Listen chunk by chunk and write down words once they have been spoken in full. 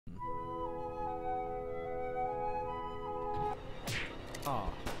Oh.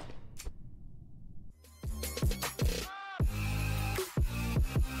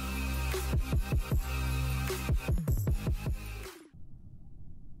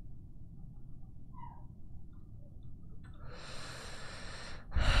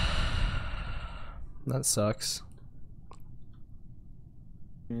 That sucks.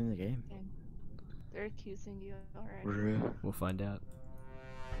 You're in the game. They're accusing you already. We'll find out.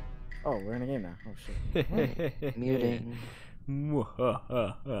 Oh, we're in a game now. Oh shit. Muting. Do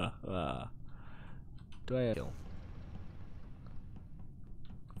I kill?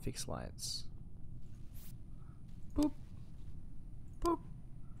 Fix lights. Boop. Boop.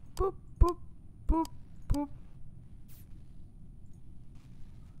 Boop. Boop. Boop. Boop.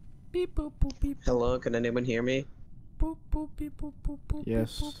 Beep boop boop beep. Hello, can anyone hear me? Boop boop beep boop boop boop.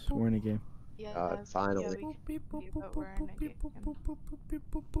 Yes, we're in a game. Yeah, finally. Yeah, we can hear you, but we're in a game.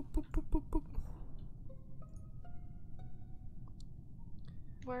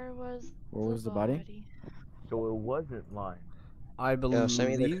 Where was the body? So it wasn't lying. I believe.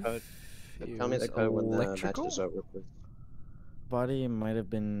 Send me the code. it Tell me the was code when the match electrical? is over, please. Body might have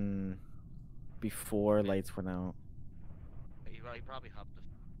been before lights went out. He probably hopped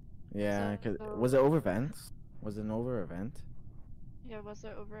the. Yeah, So- was it over vents? Was it an over event? Yeah, was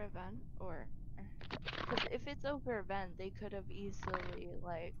it over event or? Because if it's over event, they could have easily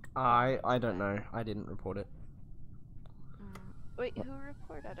like. I don't know. I didn't report it. Wait, who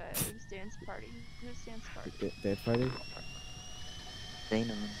reported it? It was dance party. Who's dance party? Dead party?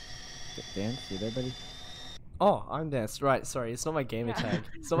 Dana. Dance? You there, buddy? Oh, I'm Dance. Right, sorry, it's not my gamer Yeah. tag.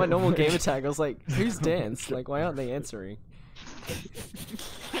 It's not my normal gamer tag. I was like, who's Dance? Like, why aren't they answering?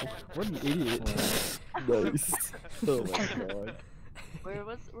 What an idiot. Nice. Oh my god. Where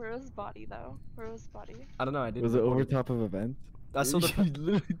was body though? Where was body? I don't know, I didn't Was it report over top of a vent? I saw You the...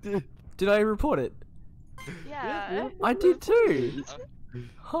 literally did. Did I report it? Yeah. I did too!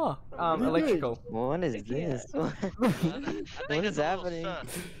 Huh. Electrical. What is this? What is happening?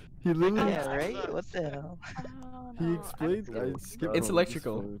 He literally. Yeah, right? What the hell? I don't He know, explained. I'm I skipping- skipped. It's over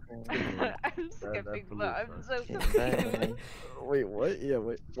electrical. this I'm skipping, but I'm so Okay, confused. bye. Wait, what? Yeah,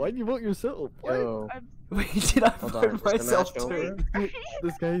 wait. Why'd you vote yourself? Yo, I'm Wait, did I Hold on, vote is the myself match over? too?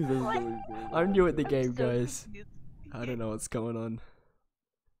 This guy doesn't know what he's doing. I'm new at the I'm game, so guys. confused. I don't know what's going on.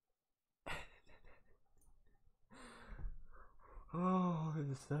 Oh,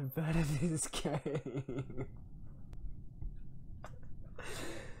 I'm so bad at this game.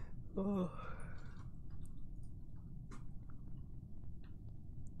 Oh.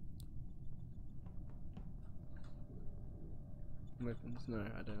 Weapons? No,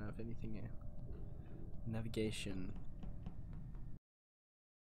 I don't have anything here. Navigation.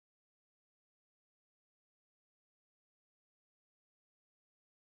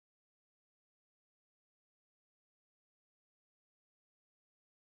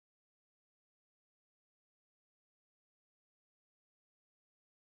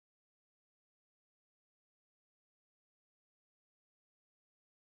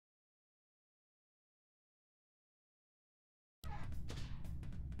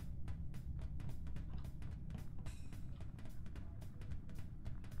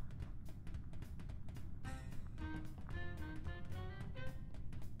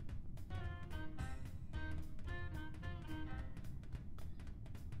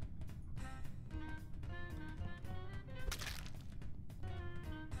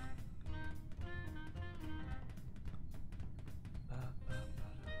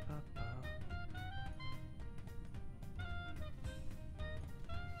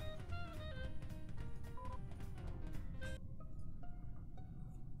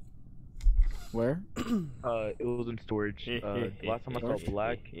 Where? It was in storage. The last time I saw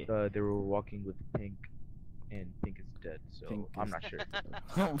Black, they were walking with Pink, and Pink is dead, so Pink I'm is not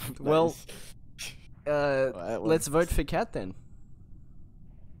sure. Well, That let's one. vote for Cat then.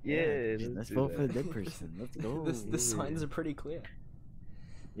 Yeah, Let's do vote for the that. dead person. Let's go. The signs are pretty clear.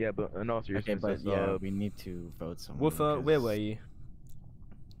 Yeah, but in all seriousness, Okay, but yeah, we need to vote someone. Woofer, where were you?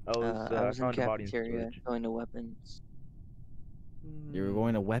 I was, I was in found the body in cafeteria storage. going to weapons. You were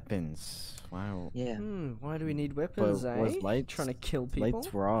going to weapons. Wow. Yeah. Why do we need weapons, But eh? was lights- Trying to kill people?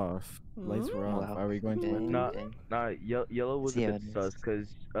 Lights were off. Lights were off. Wow. Are we going to Okay. weapons? Nah, Okay. Yellow was See a how bit it sus is.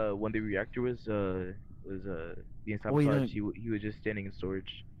 because when the reactor was being Oh, you sabotaged, don't- he was just standing in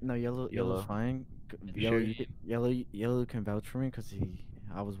storage. No, yellow's Yellow. fine. You Yellow, sure? yellow can vouch for me because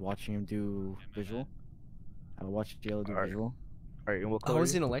I was watching him do visual. I watched Yellow do Alright. visual. Alright, and what I color?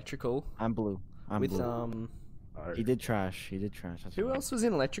 was in electrical I'm blue. I'm with blue. Alright. He did trash. He did trash. That's Who fine. else was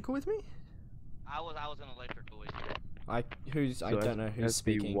in electrical with me? I was in electrical with you. I So don't know it who's has to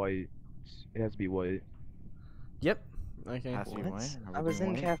be speaking. white. It has to be white. Yep, Okay. Ask me What? what? Are we I was doing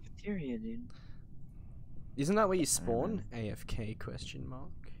in what? cafeteria, dude. Isn't that where you spawn? AFK question mark.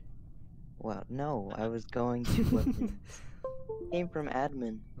 Well, no, I was going to weapons. Came from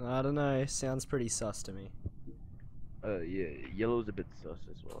admin. I don't know. Sounds pretty sus to me. Yeah, yellow's a bit sus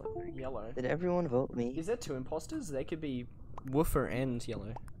as well, I think. Yellow. Did everyone vote me? Is there two imposters? They could be Woofer and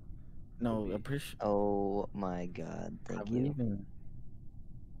Yellow. No, Maybe. I'm pretty sure. Oh my god, thank Have we you. even?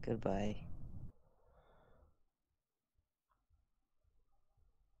 Goodbye.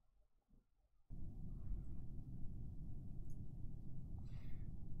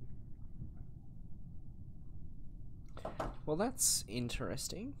 Well, that's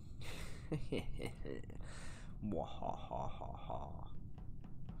interesting. Wahahaha.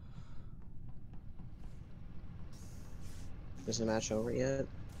 Is the match over yet?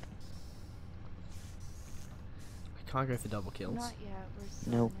 I can't go for double kills. Not yet. We're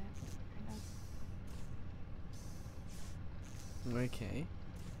still Nope. in it right Okay.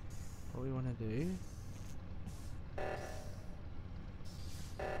 What we want to do?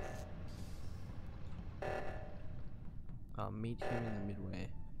 Meet him in the midway.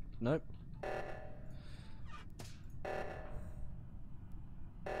 Nope.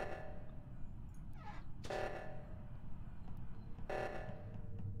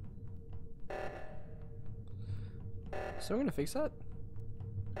 So we're gonna fix that.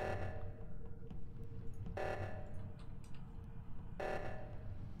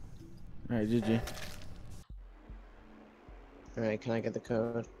 Alright, GG. Alright, can I get the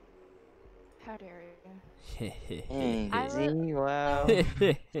code? How dare you? Dang, I see? Wow.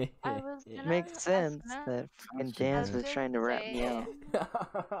 I was gonna. Makes sense I was that fucking That's Dance good. was trying to rat me out.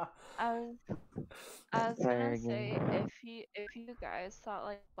 I was, I was Sorry gonna again. say if you guys thought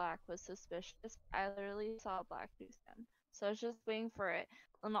like Black was suspicious, I literally saw Black do skin. So I was just waiting for it.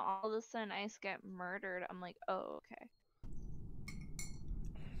 And all of a sudden Ice get murdered. I'm like, oh okay.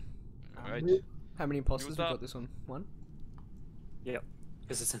 Alright. How many imposters we that? got this one? One? Yep.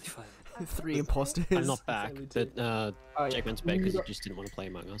 Because it's only 5. Three imposters. I'm not back, It's only but Oh, Jake yeah. went to bed because he just didn't want to play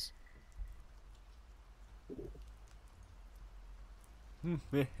Among Us.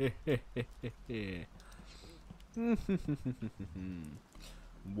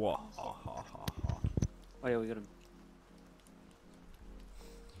 Wahahaha. Oh yeah, we got him.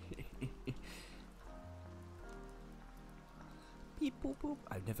 Beep boop boop.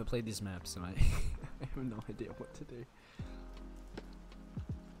 I've never played these maps and I have no idea what to do.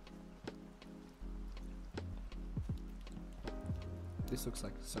 This looks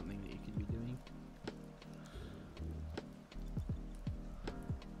like something that you could be doing.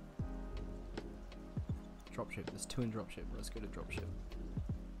 Dropship. There's two in dropship. Let's go to dropship.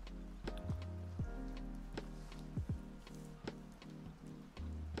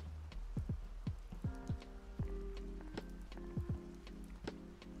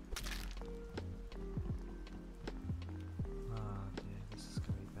 Ah, dear, this is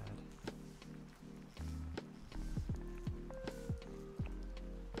gonna be bad.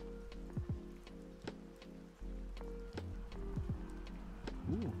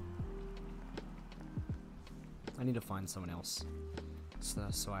 Ooh. I need to find someone else,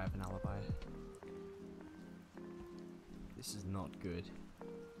 so I have an alibi. This is not good.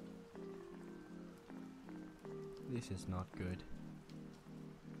 This is not good.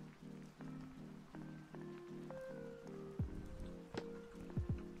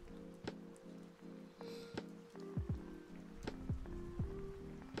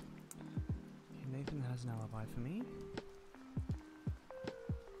 Okay, Nathan has an alibi for me.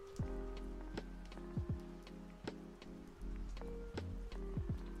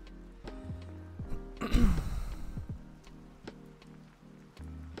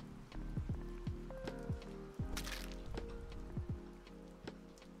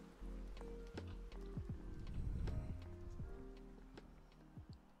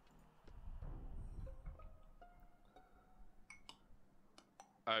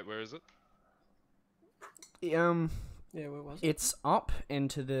 Alright, where is it? Yeah, where was it's up and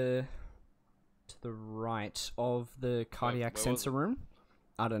to the right of the cardiac where was sensor it? room.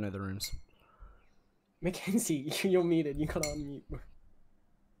 I don't know the rooms. Mackenzie, you're muted. You gotta unmute.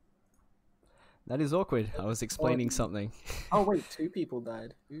 That is awkward. I was explaining something. Oh wait, 2 people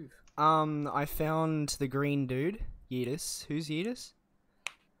died. Oof. I found the green dude, Yeetus. Who's Yeetus?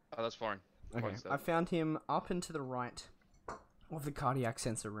 Oh, that's fine. Okay, Fine, I found him up and to the right of the cardiac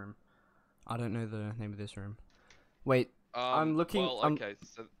sensor room. I don't know the name of this room. Wait, I'm looking. Well, I'm, okay,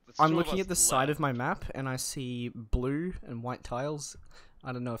 so there's I'm two of looking us at the side of left. my map, and I see blue and white tiles.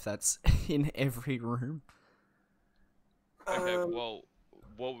 I don't know if that's in every room. Okay, well,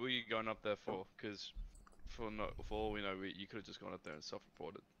 what were you going up there for? Because for all we know, you could have just gone up there and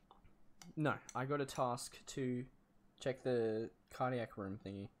self-reported. No, I got a task to check the cardiac room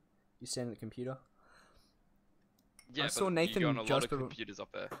thingy. You stand at the computer. Yeah, saw but Nathan you got a lot just of before- computers up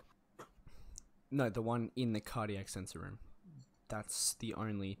there. No, the one in the cardiac sensor room. That's the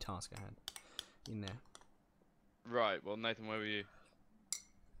only task I had in there. Right. Well, Nathan, where were you?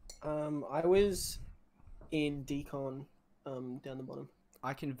 I was in decon, down the bottom.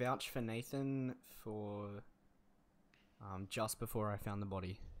 I can vouch for Nathan for just before I found the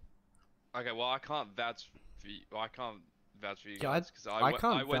body. Okay. Well, I can't vouch for you. I can't vouch for you Yeah, guys because I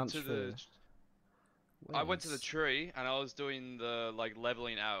can't I went vouch to the. for I went to the Wes. tree and I was doing the like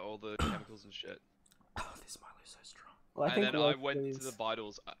leveling out all the chemicals and shit. Oh, this Milo's so strong. Well, I And think then I Wes went to was- the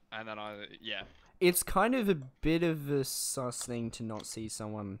vitals and then yeah. It's kind of a bit of a sus thing to not see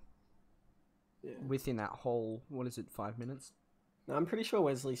someone Yeah. within that whole, what is it, 5 minutes? No, I'm pretty sure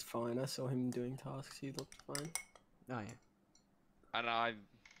Wesley's fine. I saw him doing tasks. He looked fine. Oh, yeah. And I'm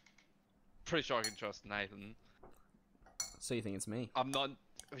pretty sure I can trust Nathan. So you think it's me? I'm not.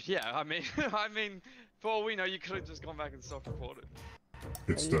 Yeah, I mean, for all we know, you could have just gone back and self-reported.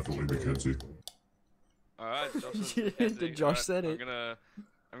 It's definitely Mackenzie. All right, Josh. says Yeah, Mackenzie. Josh Alright, said it.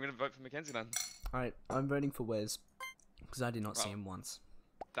 I'm gonna vote for Mackenzie then. Alright, I'm voting for Wes. Because I did not see Well. him once.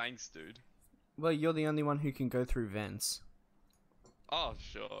 Thanks, dude. Well, you're the only one who can go through vents. Oh,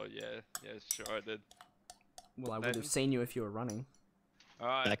 sure, yeah, sure I did. Well, I would Nathan? have seen you if you were running. All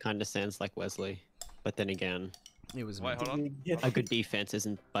right. That kind of sounds like Wesley. But then again, It was Wait, me. hold on. a good defense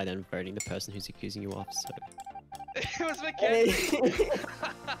isn't by then voting the person who's accusing you off, so. It was Mackenzie.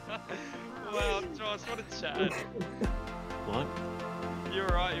 Wow, Josh, what a chat. What? You're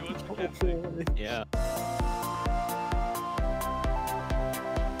right. It was Mackenzie. Yeah.